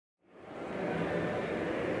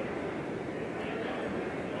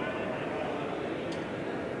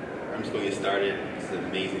I'm just going to get started. It's an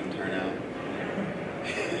amazing turnout.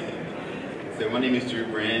 So my name is Drew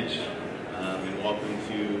Branch, and welcome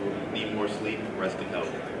to Need More Sleep, Rest Can Help.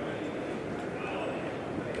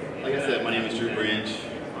 Like I said, my name is Drew Branch.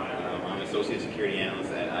 I'm an Associate Security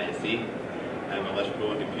Analyst at ISC. I have an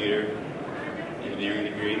electrical and computer engineering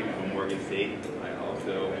degree from Morgan State. I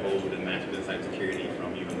also hold a Master's in Cybersecurity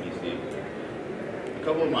from UMBC. A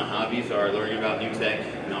couple of my hobbies are learning about new tech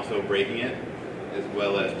and also breaking it, as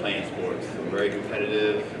well as playing sports. I'm very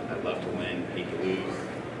competitive. I love to win, hate to lose.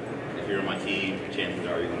 If you're on my team, chances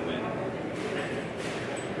are you're going to win.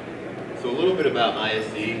 So a little bit about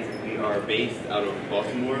ISC. We are based out of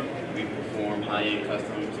Baltimore. We perform high-end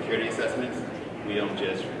custom security assessments. We don't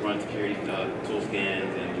just run security tool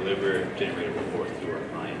scans and deliver generated reports to our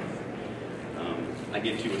clients. I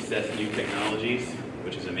get to assess new technologies,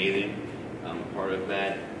 which is amazing. Part of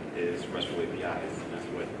that is RESTful APIs, and that's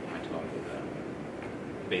what my talk is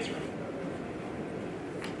based on.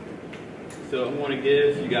 So I want to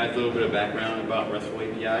give you guys a little bit of background about RESTful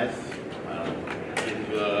APIs.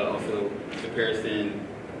 Give also comparison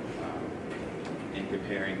in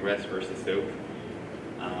comparing REST versus SOAP.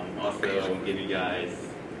 Also give you guys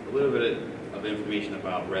a little bit of information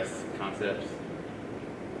about REST concepts.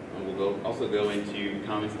 We'll also go into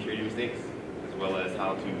common security mistakes, as well as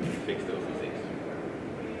how to fix those mistakes.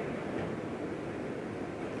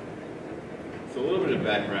 So a little bit of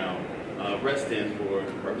background. REST stands for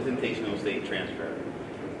Representational State Transfer.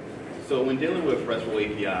 So when dealing with RESTful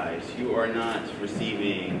APIs, you are not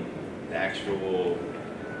receiving the actual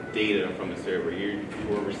data from the server. You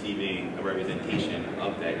are receiving a representation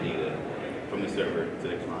of that data from the server to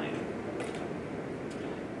the client.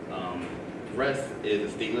 REST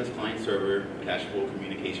is a stateless client-server cacheable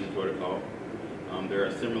communication protocol. There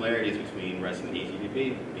are similarities between REST and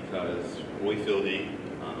HTTP because Roy Fielding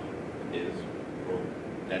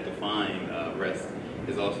that define REST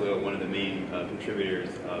is also one of the main contributors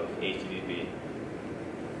of HTTP.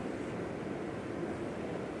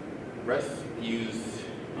 REST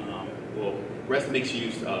makes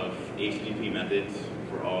use of HTTP methods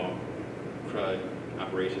for all CRUD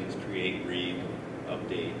operations: create, read,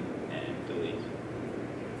 update, and delete.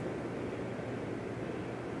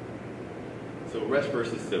 So REST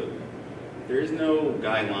versus SOAP. There is no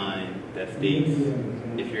guideline that states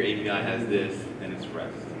if your API has this, then it's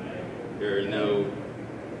REST. There are no,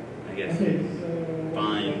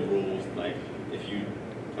 fine rules like if you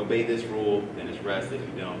obey this rule, then it's REST. If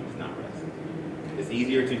you don't, it's not REST. It's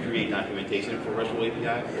easier to create documentation for RESTful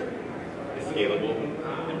APIs. It's scalable.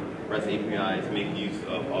 And REST APIs make use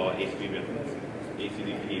of all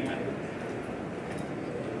HTTP methods.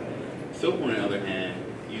 SOAP, on the other hand,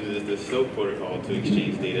 uses the SOAP protocol to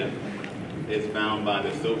exchange data. It's bound by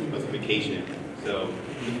the SOAP specification. So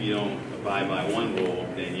if you don't abide by one rule,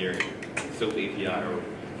 then your SOAP API or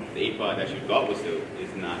the API that you thought was SOAP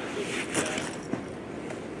is not a SOAP API.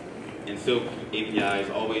 And SOAP APIs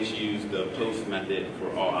always use the post method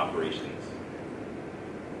for all operations.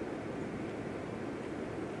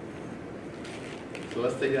 So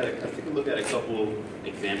let's take a look at a couple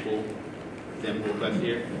example requests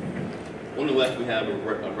here. On the left, we have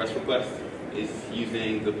a REST request. It's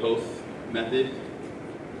using the post method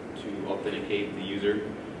to authenticate the user,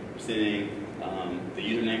 sending the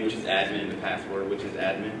username, which is admin, and the password, which is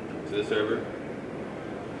admin, to the server.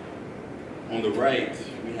 On the right,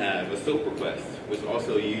 we have a SOAP request, which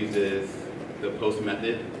also uses the post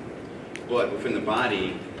method, but within the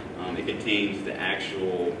body, it contains the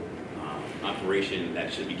actual operation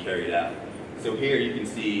that should be carried out. So here you can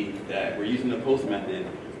see that we're using the post method,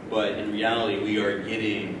 but in reality, we are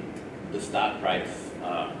getting the stock price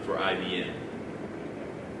for IBM.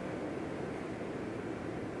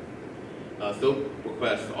 SOAP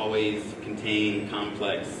requests always contain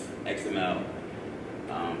complex XML.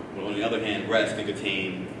 But on the other hand, REST can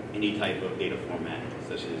contain any type of data format,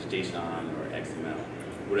 such as JSON or XML,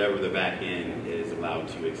 whatever the backend is allowed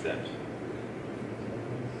to accept.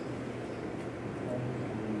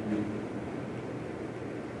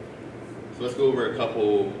 So let's go over a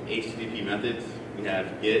couple HTTP methods. We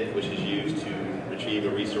have GET, which is used to retrieve a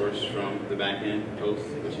resource from the backend. POST,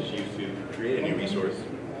 which is used to create a new resource.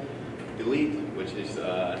 Delete, which is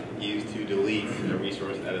used to delete a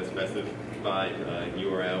resource at a specified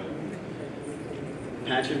URL.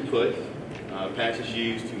 Patch and put. Patch is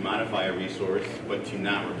used to modify a resource, but to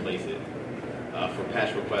not replace it. For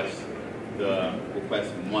patch requests, the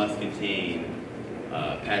request must contain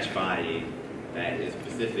a patch body that is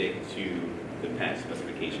specific to the patch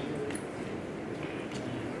specification.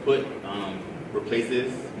 Put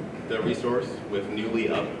replaces the resource with newly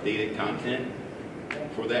updated content.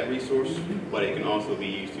 for that resource, but it can also be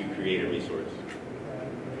used to create a resource.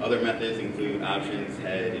 Other methods include options,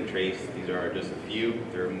 head, and trace. These are just a few.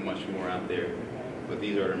 There are much more out there, but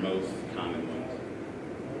these are the most common ones.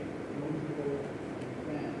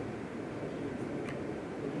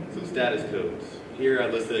 So status codes. Here I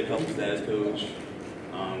listed a couple status codes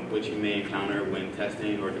which you may encounter when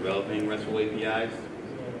testing or developing RESTful APIs.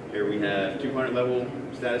 Here we have 200 level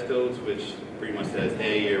status codes, which pretty much says,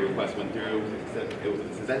 hey, your request went through, it was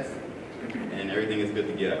a success, and everything is good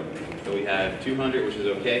to go. So we have 200, which is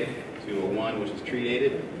okay, 201, which is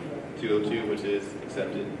created, 202, which is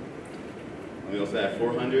accepted. And we also have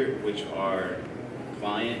 400, which are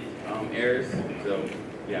client errors. So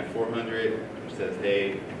we have 400, which says,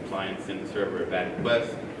 hey, client sent the server a bad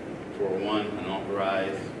request, 401,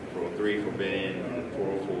 unauthorized, 403, forbidden, and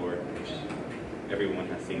 404, which everyone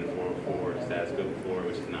has seen the 404 status code before,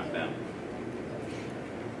 which is not found.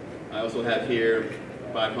 I also have here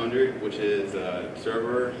 500, which is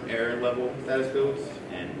server error level status codes,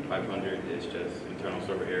 and 500 is just internal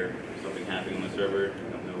server error. Something happening on the server, we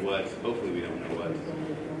don't know what. Hopefully we don't know what.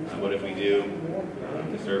 But if we do,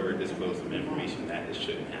 the server disclosed some information that it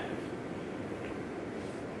shouldn't have.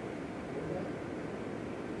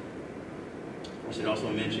 I should also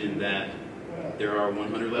mention that there are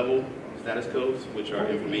 100 level status codes, which are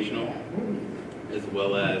informational, as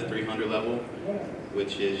well as 300 level,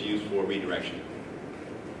 which is used for redirection.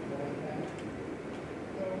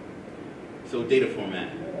 So data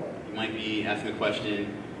format. You might be asking the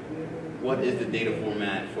question, what is the data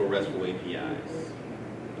format for RESTful APIs?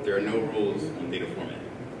 There are no rules on data format.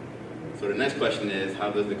 So the next question is,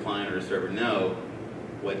 how does the client or the server know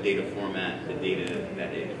what data format the data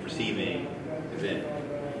that it is receiving is in?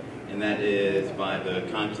 And that is by the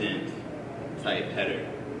content type header.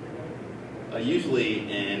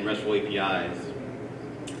 Usually in RESTful APIs,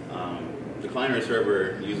 the client or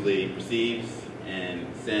server usually receives and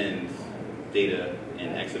sends data in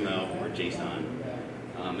XML or JSON.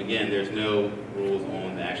 Again, there's no rules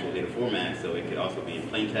on the actual data format, so it could also be in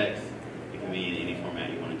plain text. It can be in any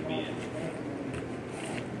format you want it to be in.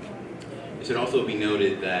 It should also be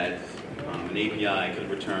noted that an API could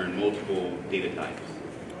return multiple data types.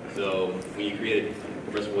 So when you create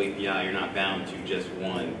a RESTful API, you're not bound to just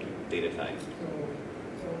one data type.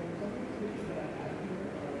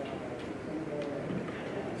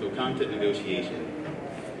 So content negotiation.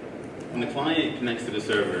 When the client connects to the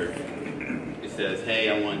server, it says, hey,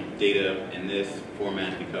 I want data in this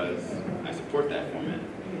format because I support that format.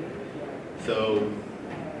 So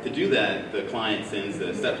to do that, the client sends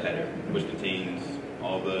the step header, which contains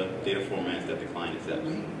all the data formats that the client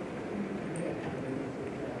accepts.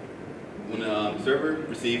 When the server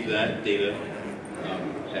receives that data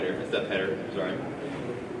step header,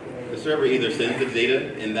 the server either sends the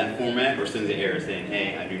data in that format or sends an error saying,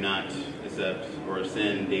 hey, I do not accept or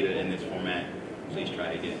send data in this format, please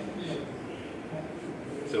try again.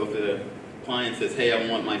 So if the client says, hey, I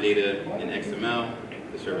want my data in XML,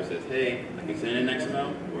 the server says, hey, I can send it in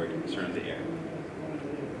XML, or it returns the error.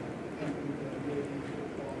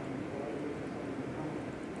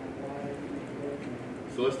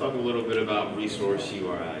 So let's talk a little bit about resource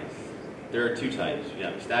URIs. There are two types. We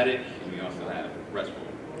have static, and we also have RESTful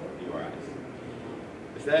URIs.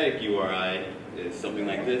 The static URI is something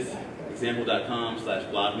like this,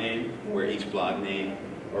 example.com/blog name, where each blog name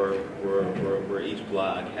or where each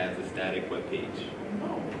blog has a static web page.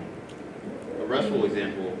 A RESTful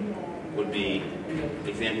example would be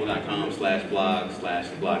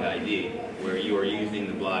example.com/blog/blog ID, where you are using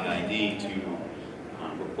the blog ID to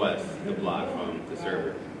request the blog from the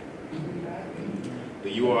server.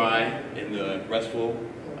 The URI in the RESTful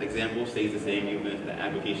example stays the same even if the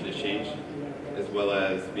application has changed, as well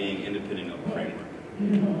as being independent of the framework.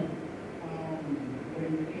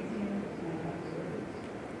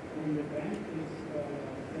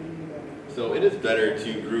 So it is better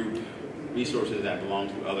to group resources that belong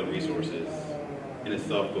to other resources in a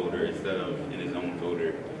subfolder instead of in its own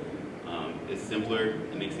folder. It's simpler,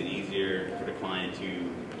 it makes it easier for the client to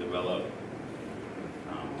develop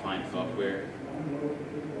client software.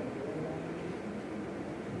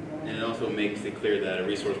 And it also makes it clear that a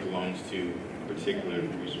resource belongs to a particular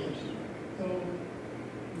resource. So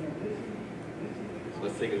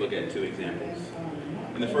let's take a look at two examples.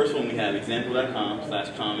 In the first one, we have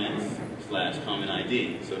example.com/comments/comment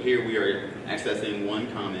ID. So here we are accessing one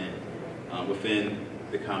comment within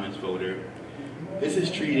the comments folder. This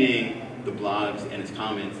is treating the blogs and its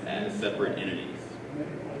comments as separate entities.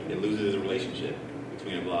 It loses the relationship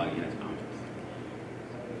between a blog and its comments.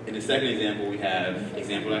 In the second example, we have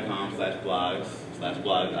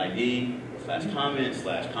example.com/blogs/blog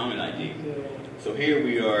ID/comment/comment ID. So here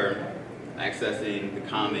we are accessing the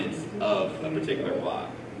comments of a particular blog.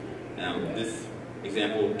 Now, this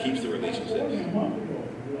example keeps the relationships.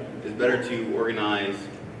 It's better to organize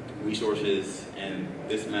resources in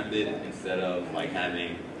this method instead of like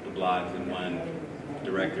having the blogs in one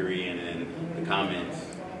directory and then the comments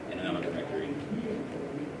in another directory.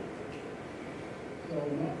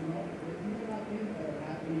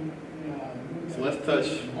 So let's touch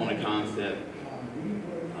on a concept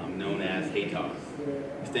known as HATOS.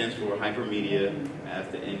 It stands for Hypermedia as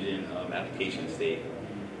the Engine of Application State.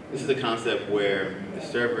 This is a concept where the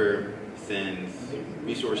server sends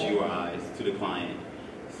resource URIs to the client,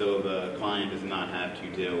 so the client does not have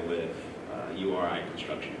to deal with URI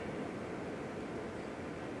construction.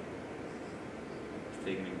 Let's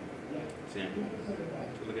take an example.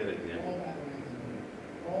 So look at an example.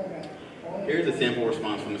 Here's a sample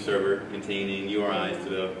response from the server containing URIs to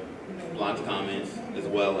the blog's comments as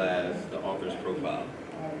well as the author's profile.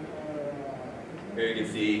 Here you can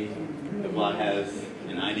see the blog has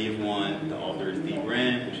an ID of 1, the author is Dee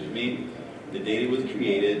Brand, which is me, the data was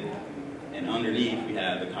created, and underneath we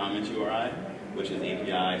have the comments URI, which is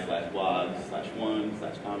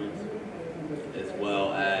API/blog/1/comments, as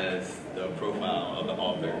well as the profile of the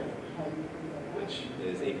author, which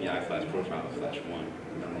is API/profile/1.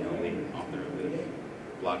 I'm the only author of this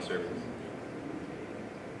blog service.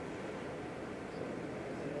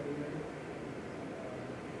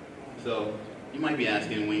 So you might be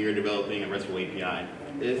asking when you're developing a RESTful API,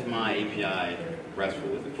 is my API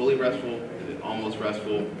RESTful? Is it fully RESTful? Is it almost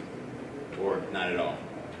RESTful? Or not at all?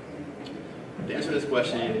 To answer this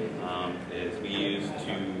question is we use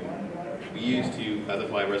to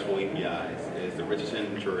classify RESTful APIs is the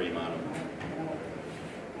Richardson maturity model.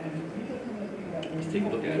 Let's take a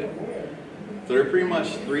look at it. So there are pretty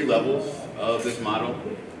much 3 levels of this model.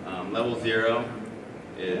 Level 0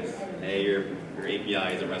 is, hey, your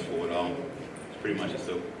API isn't RESTful at all. It's pretty much a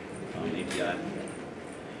SOAP API.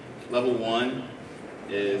 Level 1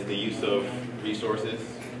 is the use of resources.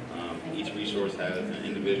 Each resource has an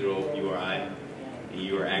individual URI, and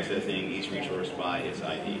you are accessing each resource by its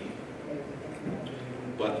ID.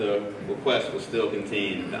 But the request will still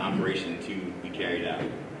contain the operation to be carried out,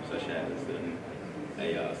 such as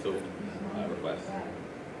a SOAP request.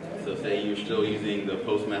 So say you're still using the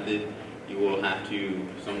post method, you will have to,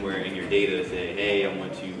 somewhere in your data, say, hey, I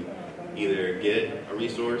want to either get a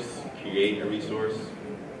resource, create a resource,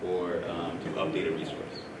 or to update a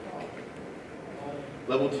resource.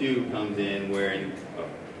 Level 2 comes in where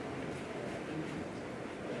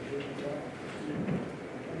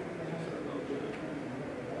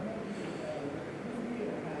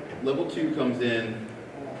Level 2 comes in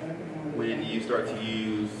when you start to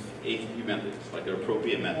use HTTP methods, like the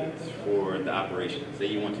appropriate methods for the operation. Say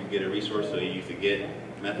you want to get a resource, so you use the get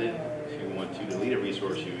method. If you want to delete a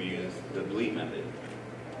resource, you use the delete method.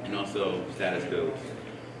 And also status codes.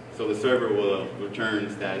 So the server will return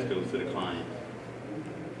status codes to the client.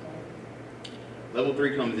 Level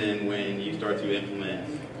 3 comes in when you start to implement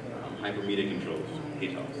hypermedia controls,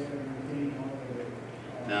 HATOS.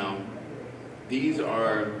 Now, these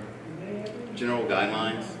are general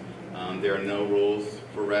guidelines. There are no rules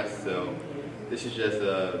for REST, so this is just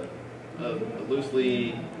a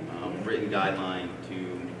loosely written guideline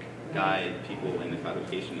to guide people in the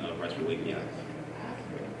classification of RESTful APIs.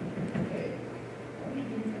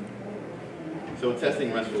 So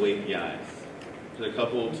testing RESTful APIs. There's a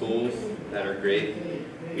couple of tools that are great.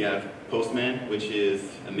 We have Postman, which is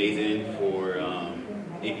amazing for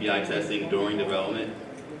API testing during development,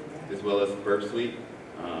 as well as Burp Suite,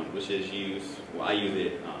 which is used, well, I use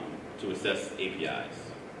it to assess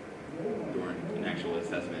APIs during an actual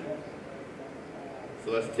assessment.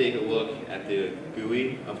 So let's take a look at the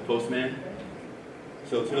GUI of Postman.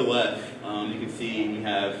 So to the left, you can see we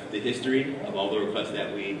have the history of all the requests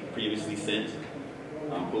that we previously sent.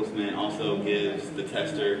 Postman also gives the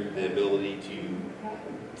tester the ability to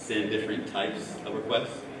send different types of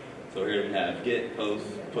requests. So here we have get, post,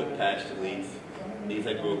 put, patch, delete. These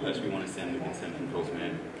type of requests we want to send, we can send from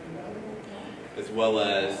Postman. As well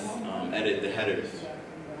as edit the headers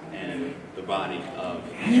and the body of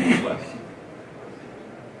each request.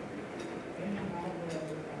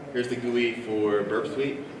 Here's the GUI for Burp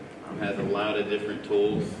Suite. It has a lot of different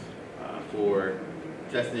tools for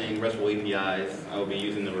testing RESTful APIs. I will be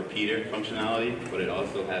using the repeater functionality, but it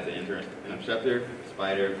also has an interceptor,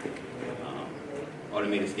 spider,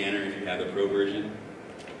 automated scanner if you have the pro version,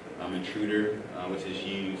 intruder, which is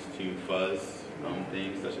used to fuzz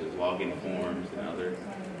things such as login forms and other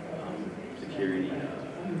security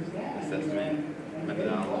assessment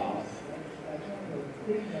methodologies.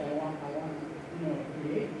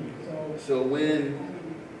 So when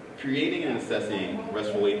creating and assessing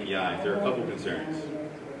RESTful APIs, there are a couple concerns.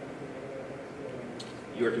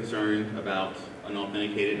 You are concerned about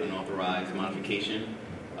unauthenticated, unauthorized modification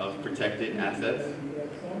of protected assets,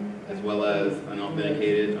 as well as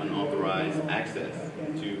unauthenticated, unauthorized access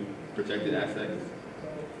to protected assets,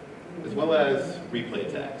 as well as replay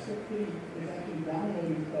attacks.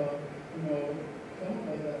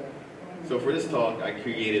 So for this talk, I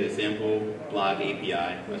created a sample blog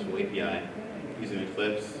API, RESTful API, using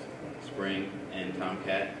Eclipse, Spring, and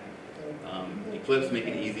Tomcat. Eclipse make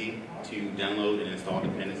it easy to download and install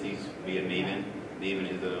dependencies via Maven. Maven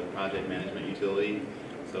is a project management utility,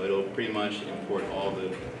 so it'll pretty much import all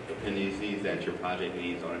the dependencies that your project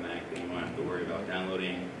needs automatically. You won't have to worry about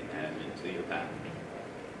downloading and adding it to your path.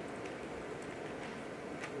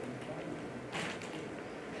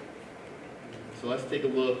 So let's take a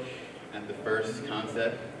look at the first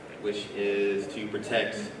concept, which is to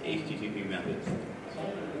protect HTTP methods.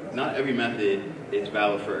 Not every method is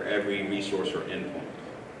valid for every resource or endpoint.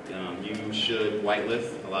 You should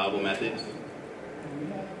whitelist allowable methods.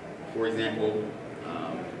 For example,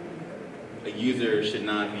 a user should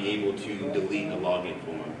not be able to delete a login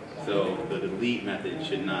form. So the delete method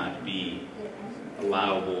should not be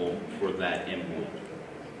allowable for that endpoint.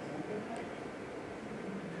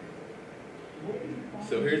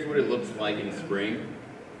 So here's what it looks like in Spring.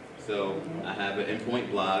 So I have an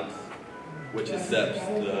endpoint blogs, which accepts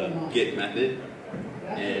the get method.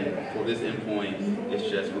 And for this endpoint, it's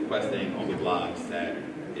just requesting all the blogs that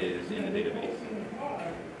is in the database.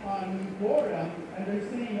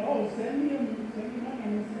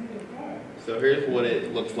 So here's what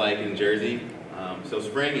it looks like in Jersey. So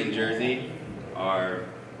Spring and Jersey are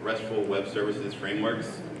RESTful Web Services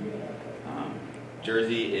frameworks.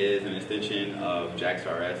 Jersey is an extension of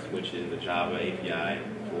JAX-RS, which is a Java API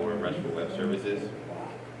for RESTful Web Services.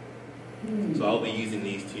 So I'll be using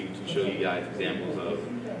these two to show you guys examples of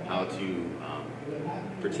how to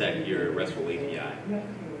protect your RESTful API.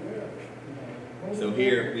 So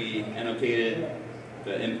here we annotated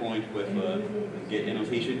the endpoint with a GET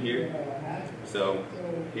annotation here. So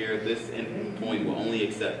here this endpoint will only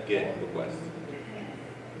accept GET requests.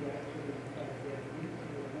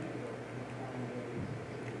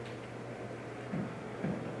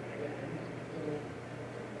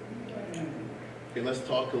 Okay, let's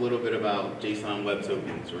talk a little bit about JSON Web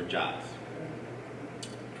Tokens, or JWTs.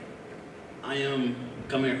 I am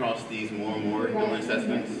coming across these more and more during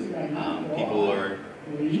assessments. People are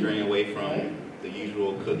straying away from the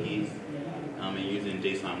usual cookies and using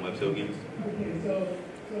JSON Web Tokens.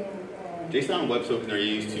 JSON Web Tokens are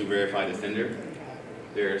used to verify the sender.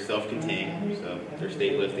 They're self-contained, so they're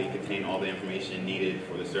stateless. They contain all the information needed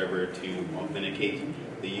for the server to authenticate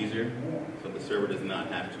the user. So the server does not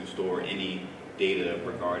have to store any data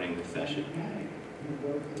regarding the session.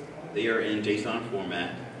 They are in JSON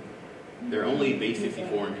format. They're only base64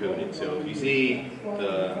 encoded. So if you see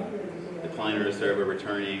the client or the server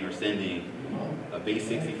returning or sending a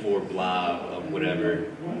base64 blob of whatever,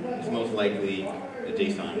 it's most likely a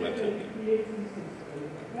JSON Web Token.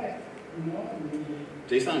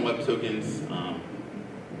 JSON Web Tokens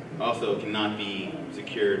also cannot be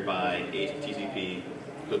secured by HTTP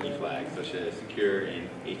cookie flags, such as secure and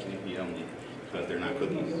HTTP only, because they're not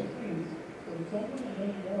cookies.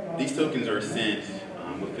 These tokens are sent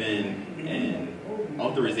within an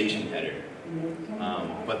authorization header,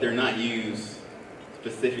 but they're not used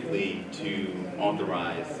specifically to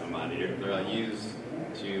authorize somebody. They're used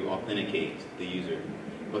to authenticate the user,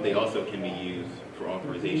 but they also can be used for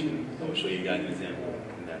authorization. I'll show you guys an example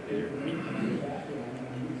in that later.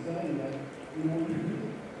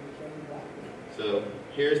 So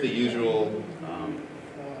here's the usual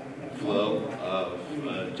flow of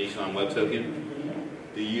a JSON Web Token.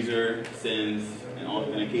 The user sends an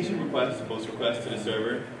authentication request, post request to the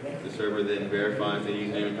server. The server then verifies the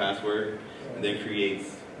username and password, and then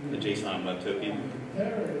creates a JSON Web Token.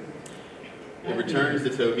 It returns the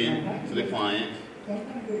token to the client,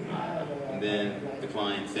 and then the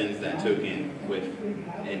client sends that token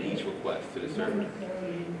within each request to the server.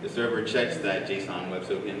 The server checks that JSON Web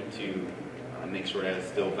Token to make sure that it's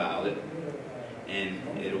still valid, and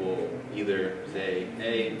it will either say,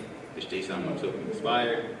 hey, this JSON Web Token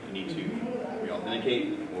expired, you need to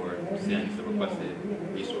re-authenticate, or send the requested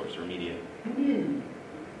resource or media.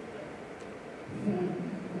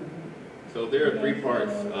 So there are three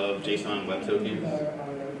parts of JSON Web Tokens.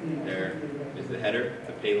 There is the header,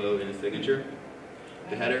 the payload, and the signature.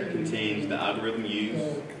 The header contains the algorithm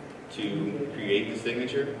used to create the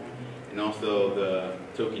signature, and also the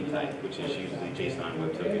token type, which is usually JSON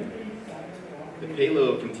Web Token. The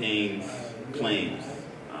payload contains claims.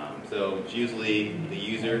 So it's usually the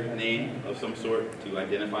user name of some sort to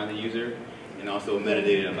identify the user, and also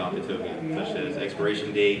metadata about the token, such as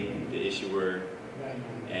expiration date, the issuer,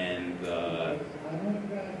 and the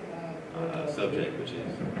subject, which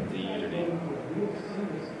is the username.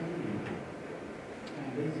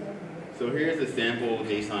 So here's a sample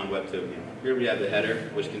JSON web token. Here we have the header,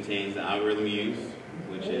 which contains the algorithm used,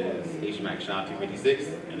 which is HMAC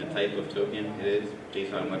SHA-256, and the type of token it is,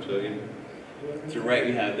 JSON web token. To the right,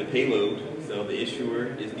 we have the payload. So the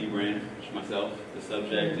issuer is dbrand, which is myself. The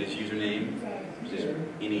subject is username, which is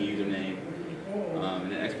any username.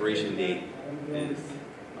 And the expiration date is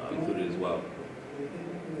included as well.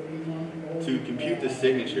 To compute the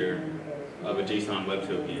signature of a JSON web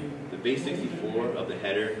token, the base 64 of the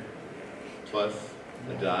header plus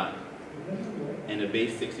a dot, and the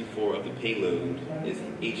base 64 of the payload is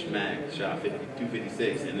HMAC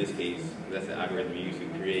SHA-256. In this case, that's the algorithm you use to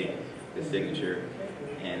create the signature,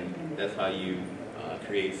 and that's how you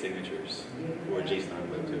create signatures for a JSON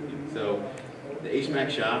web token. So the HMAC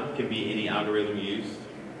SHA can be any algorithm used.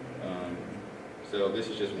 So this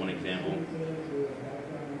is just one example.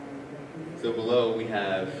 So below we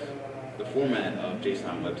have the format of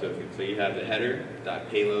JSON web token. So you have the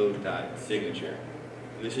header.payload.signature.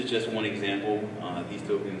 This is just one example. These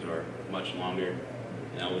tokens are much longer,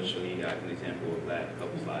 and I will show you guys an example of that in a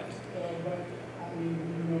couple slides.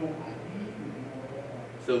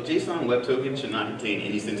 So JSON web token should not contain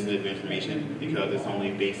any sensitive information because it's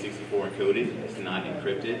only base 64 encoded. It's not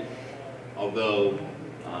encrypted. Although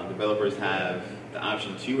developers have the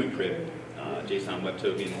option to encrypt JSON web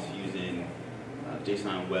tokens using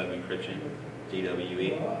JSON Web Encryption,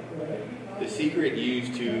 JWE. The secret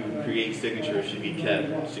used to create signatures should be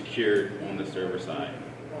kept secured on the server side.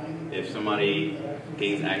 If somebody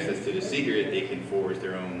gains access to the secret, they can forge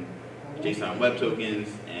their own JSON web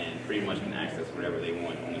tokens and pretty much can access whatever they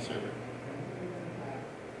want on the server.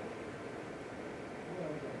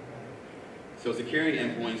 So securing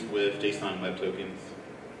endpoints with JSON web tokens,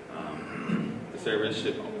 the service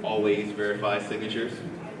should always verify signatures,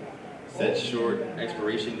 set short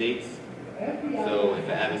expiration dates. So if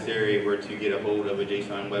the adversary were to get a hold of a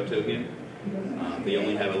JSON web token, they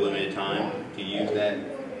only have a limited time to use that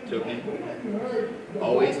token.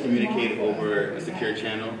 Always communicate over a secure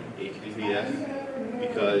channel, HTTPS,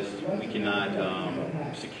 because we cannot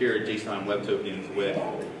secure JSON web tokens with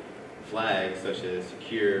flags such as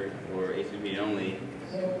secure or HTTP only.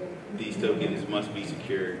 These tokens must be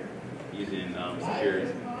secured using secure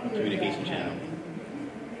communication channel.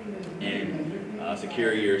 And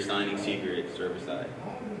secure your signing secret server side.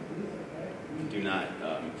 Do not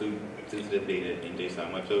include sensitive data in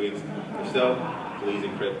JSON web tokens. If so, please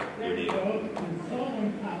encrypt your data.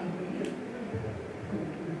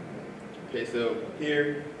 Okay, so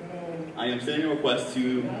here I am sending a request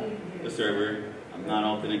to the server. I'm not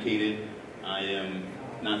authenticated. I am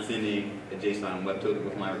not sending a JSON web token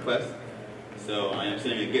with my request. So I am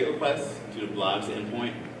sending a GET request to the blogs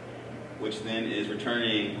endpoint, which then is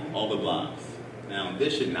returning all the blogs. Now,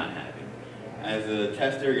 this should not happen. As a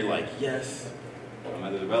tester, you're like, yes.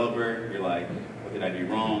 As a developer, you're like, what did I do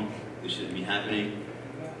wrong? This shouldn't be happening.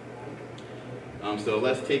 So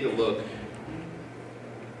let's take a look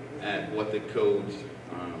at what the code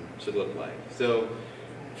should look like. So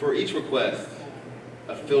for each request,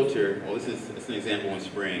 a filter, well, it's an example in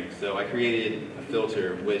Spring. So I created a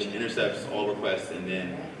filter which intercepts all requests and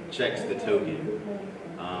then checks the token,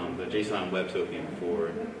 the JSON web token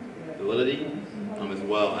for validity, as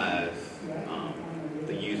well as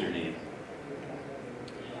the username.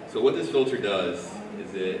 So what this filter does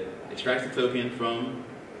is it extracts the token from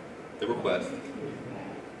the request,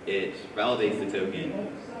 it validates the token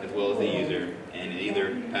as well as the user, and it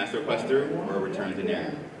either passes the request through or returns an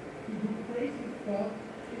error.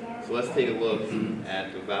 So let's take a look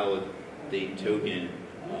at the validate token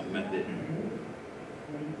method.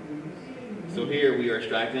 So here we are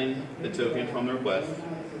extracting the token from the request.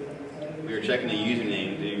 We are checking the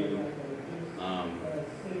username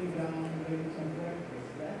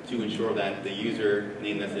to ensure that the user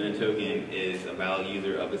name that's in the token is a valid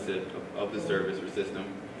user of the service or system.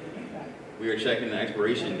 We are checking the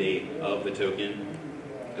expiration date of the token,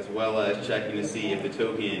 as well as checking to see if the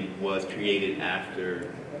token was created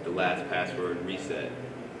after the last password reset.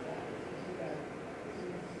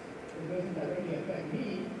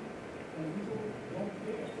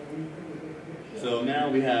 So now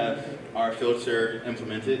we have our filter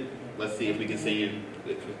implemented. Let's see if we can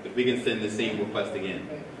send the same request again.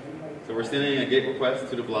 So we're sending a GET request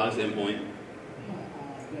to the blogs endpoint,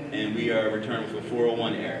 and we are returning with a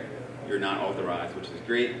 401 error. You're not authorized, which is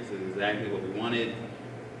great. This is exactly what we wanted.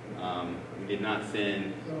 we did not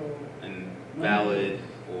send a valid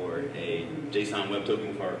or a JSON web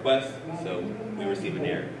token for our request, so we receive an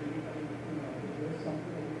error.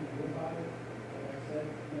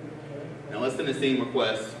 Now let's send the same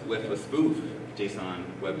request with a spoof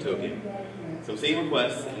JSON web token. So same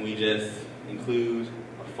request, and we just include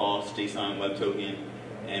a false JSON web token,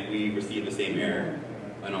 and we receive the same error,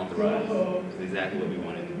 unauthorized. It's exactly what we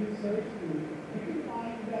wanted.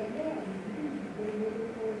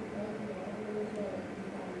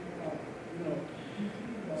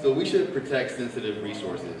 So we should protect sensitive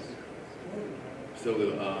resources. So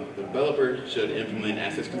the developer should implement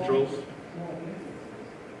access controls,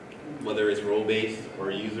 whether it's role-based or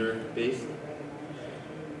user-based.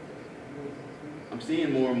 I'm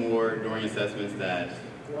seeing more and more during assessments that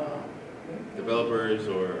developers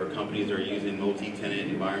or companies are using multi-tenant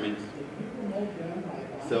environments.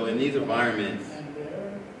 So in these environments,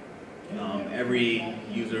 every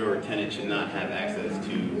user or tenant should not have access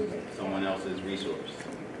to someone else's resource.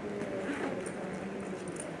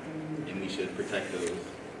 And we should protect those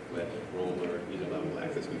with role or user level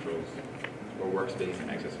access controls or workspace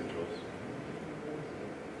access controls.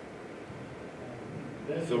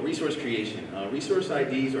 So resource creation. Resource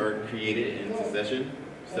IDs are created in succession.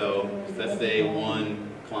 So let's say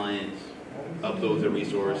one client uploads a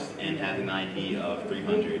resource and has an ID of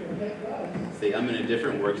 300. Say I'm in a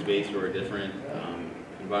different workspace or a different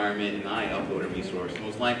environment and I upload a resource.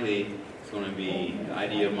 Most likely it's going to be, the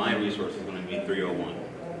ID of my resource is going to be 301.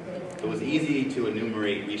 So it's easy to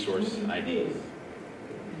enumerate resource IDs.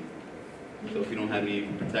 So if you don't have any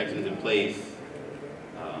protections in place,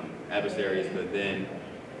 adversaries could then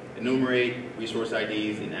enumerate resource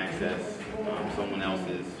IDs and access someone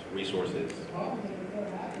else's resources.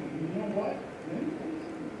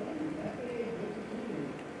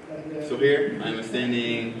 So here, I'm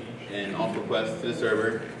sending an auth request to the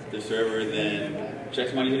server. The server then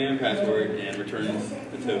checks my username and password and returns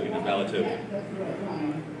the token, a valid token.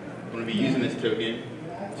 I'm going to be using this token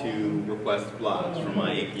to request blocks from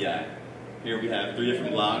my API. Here we have 3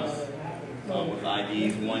 different blocks with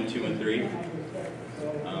IDs 1, 2, and 3.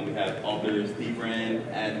 We have authors,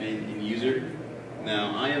 thebrand, admin, and user.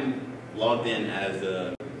 Now I am logged in as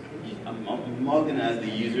the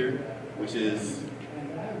user, which is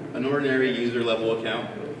an ordinary user level account.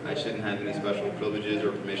 I shouldn't have any special privileges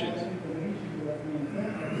or permissions.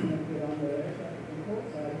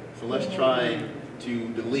 So let's try to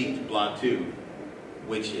delete block 2,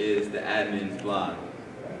 which is the admin's block.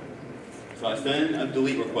 So I send a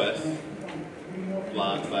delete request,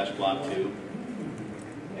 block/block 2,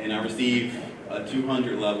 and I receive a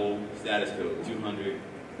 200 level status code, 200,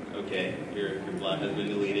 okay, your block has been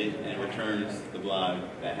deleted, and returns the block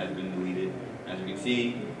that has been deleted. As you can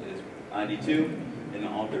see, it's ID 2, and the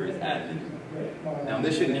author is admin. Now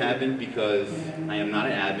this shouldn't happen because I am not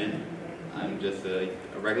an admin, I'm just a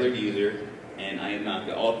regular user, and I am not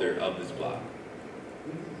the author of this block.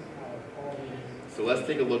 So let's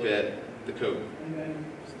take a look at the code,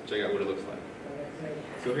 check out what it looks like.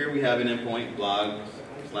 So here we have an endpoint,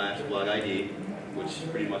 blog/blog ID, which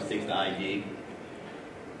pretty much takes the ID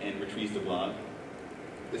and retrieves the blog.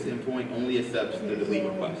 This endpoint only accepts the delete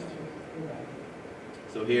request.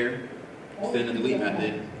 So here, send a delete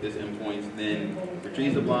method. This endpoint then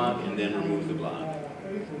retrieves the blog and then removes the blog.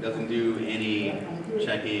 It doesn't do any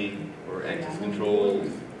checking or access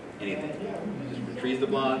controls, anything. It just retrieves the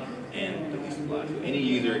blog and deletes the blog. So any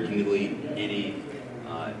user can delete any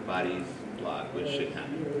body's blog, which shouldn't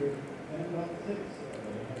happen.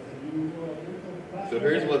 So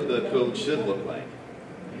here's what the code should look like.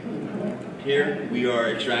 Here we are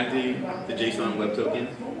extracting the JSON web token.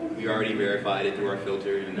 We already verified it through our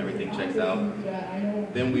filter and everything checks out.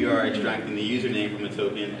 Then we are extracting the username from the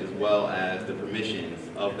token as well as the permissions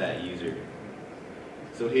of that user.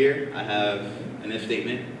 So here I have an if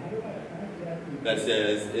statement that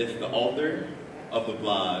says if the author of the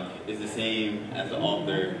blog is the same as the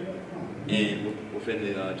author within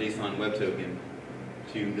the JSON web token,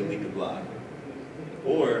 to delete the blog.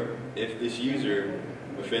 Or if this user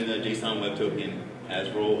within the JSON web token has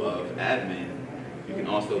role of admin, you can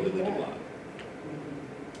also delete the blog.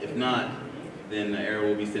 If not, then the error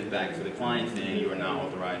will be sent back to the client saying you are not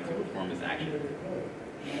authorized to perform this action.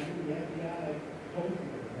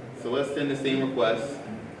 So let's send the same request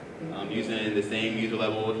using the same user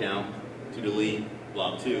level account to delete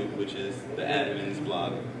block 2, which is the admin's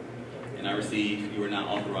blog. And I receive you are not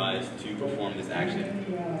authorized to perform this action,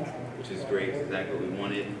 which is great. It's exactly what we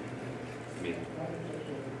wanted. Amazing.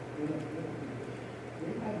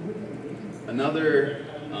 Another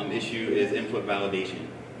issue is input validation.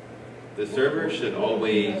 the server should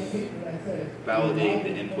always validate the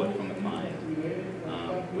input from the client,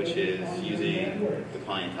 which is using the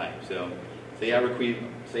client type. So say I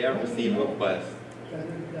receive a request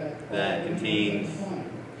that contains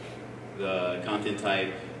the content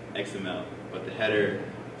type XML, but the header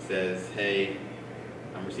says, hey,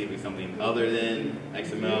 I'm receiving something other than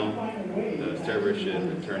XML, the server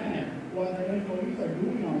should return an error. What the employees are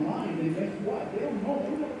doing online, and guess what? They don't know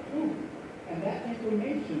what to do. And that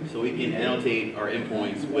information... So we can annotate our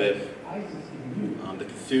endpoints with the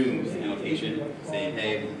consumes annotation, saying,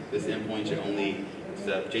 hey, this endpoint should only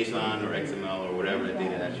accept JSON or XML or whatever the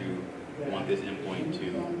data that you want this endpoint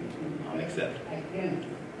to accept.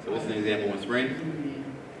 So this is an example in Spring.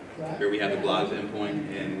 Here we have the blogs endpoint,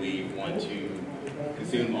 and we want to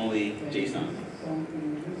consume only JSON.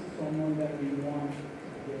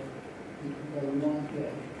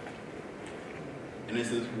 And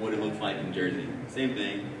this is what it looks like in Jersey. Same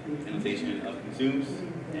thing, annotation of consumes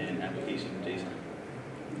and application JSON.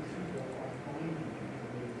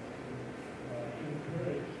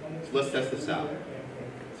 So let's test this out.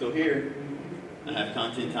 So here, I have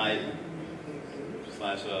content type /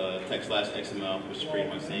 text / XML, which is pretty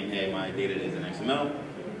much saying, hey, my data is in XML.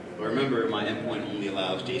 But remember, my endpoint only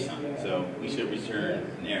allows JSON, so we should return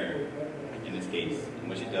an error in this case, in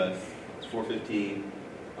which it does. It's 415,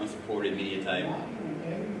 unsupported media type,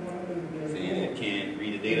 saying it can't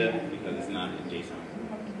read the data because it's not in JSON,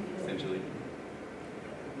 essentially.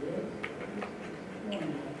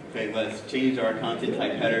 Okay, let's change our content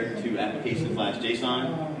type header to application /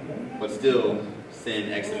 JSON, but still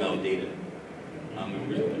send XML data.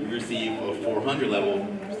 We receive a 400 level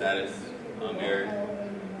status error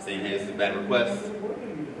saying, hey, this is a bad request.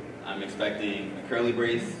 I'm expecting a curly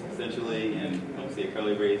brace, essentially, and I don't see a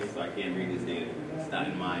curly brace, so I can't read this data. It's not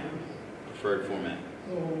in my preferred format.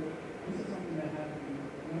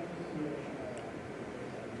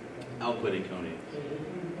 Output encoding.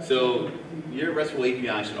 So your RESTful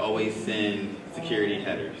API should always send security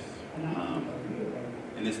headers.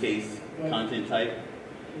 In this case, content type,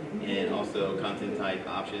 and also content type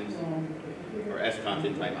options, or S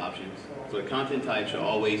content type options. So the content type should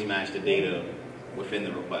always match the data within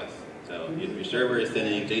the request. So if your server is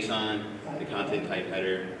sending JSON, the content type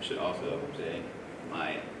header should also say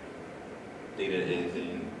my data is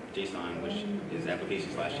in JSON, which is application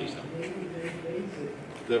 / JSON.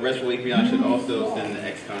 The RESTful API should also send the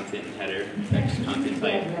X content header, X content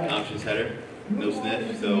type options header, no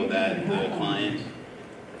sniff, so that the client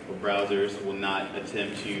or browsers will not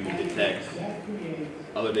attempt to detect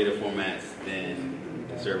other data formats than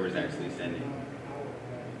the server is actually sending.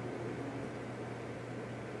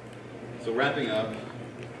 So wrapping up,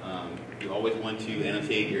 you always want to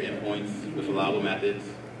annotate your endpoints with allowable methods.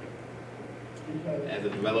 As a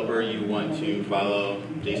developer, you want to follow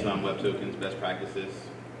JSON Web Tokens best practices.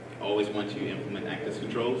 You always want to implement access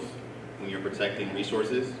controls when you're protecting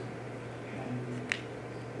resources.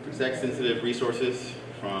 Protect sensitive resources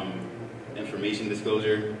from information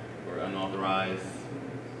disclosure or unauthorized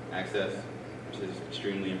access, which is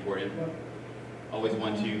extremely important. Always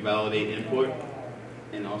want to validate input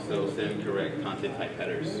and also send correct content type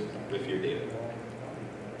headers with your data.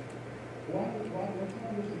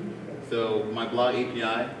 So my blog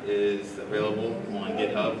API is available on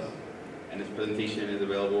GitHub, and this presentation is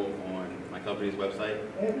available on my company's website,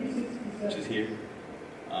 which is here.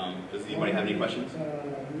 Does anybody have any questions?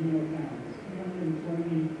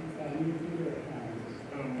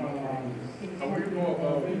 How will you go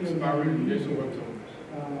about expiring JSON Web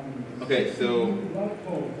Tokens? Okay, so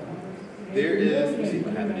there is, let me see if I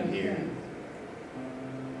have it in here.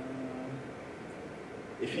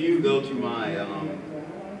 If you go to my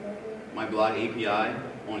my blog API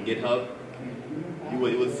on GitHub, you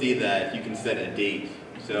would see that you can set a date.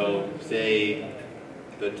 So say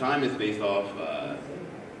the time is based off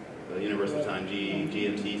the Universal Time,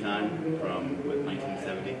 GMT time from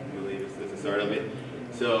 1970, I believe is the start of it.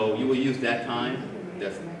 So you will use that time,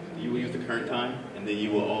 you will use the current time, and then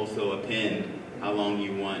you will also append how long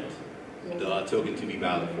you want the token to be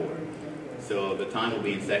valid for. So the time will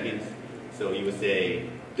be in seconds. So you would say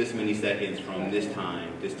this many seconds from this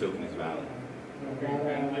time, this token is valid. Okay,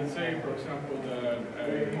 and let's say, for example, that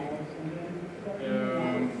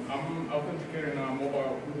I'm authenticating a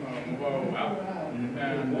mobile app,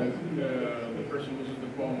 and the person loses the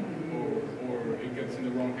phone, or it gets in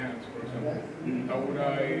the wrong hands, for example. How would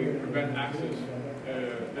I prevent access?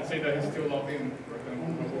 Let's say that he's still logged in, for example.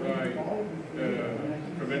 How would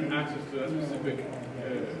I prevent access to that specific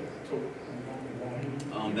token?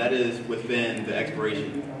 That is within the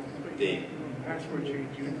expiration date. Expiration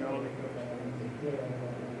date,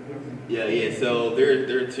 Yeah. So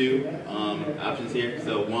there are two options here.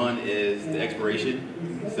 So one is the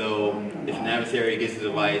expiration. So if an adversary gets the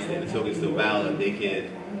device and the token is still valid, they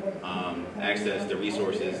could access the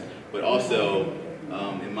resources. But also,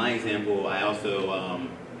 in my example, I also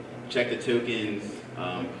check the token's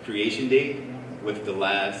creation date with the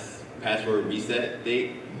last password reset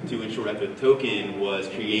date to ensure that the token was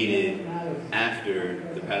created after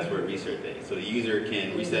the password reset date. So the user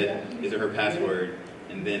can reset his or her password,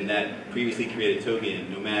 and then that previously created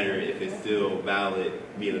token, no matter if it's still valid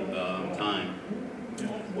via time,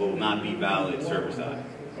 will not be valid server side.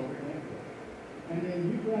 And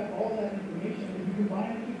then you grab all that information and you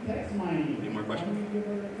combine it with text mining. Any more questions?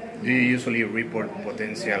 Do you usually report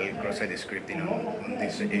potential cross-site scripting on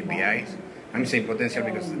these APIs? I'm saying potential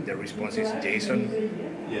because the response is JSON.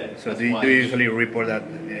 Yeah. So do you usually report that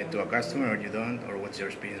to a customer, or you don't, or what's your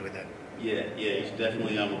experience with that? Yeah, you should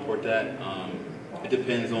definitely report that. It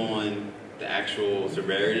depends on the actual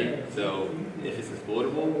severity. So if it's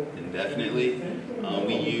exploitable, then definitely.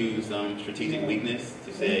 We use strategic weakness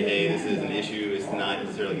to say, hey, this is an issue. It's not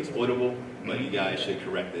necessarily exploitable, but you guys should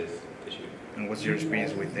correct this issue. And what's your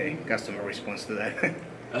experience with the customer response to that?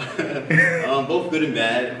 Both good and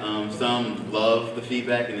bad. Some love the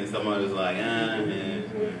feedback, and then some are just like, man.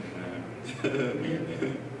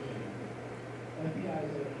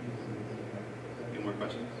 Any more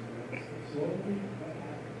questions?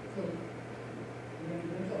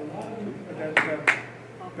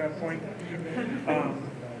 That point,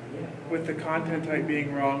 with the content type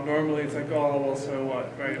being wrong, normally it's like, oh, well, so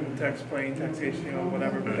what, right? Text plain, text HTML,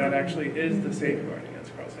 whatever, but that actually is the safeguard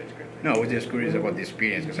against cross-site scripting. No, I was just curious about the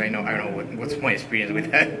experience, because I know what's my experience with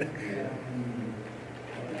that.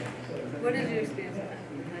 What is your experience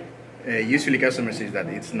with that? Usually customers say that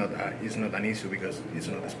it's not an issue because it's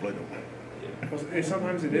not exploitable. Well,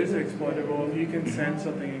 sometimes it is exploitable. If you can send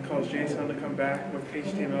something and cause JSON to come back with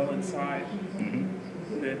HTML inside,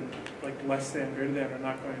 then like less than, greater than are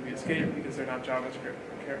not going to be escaped because they're not JavaScript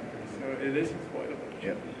characters. So it is exploitable.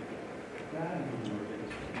 Yep.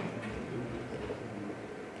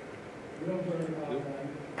 Real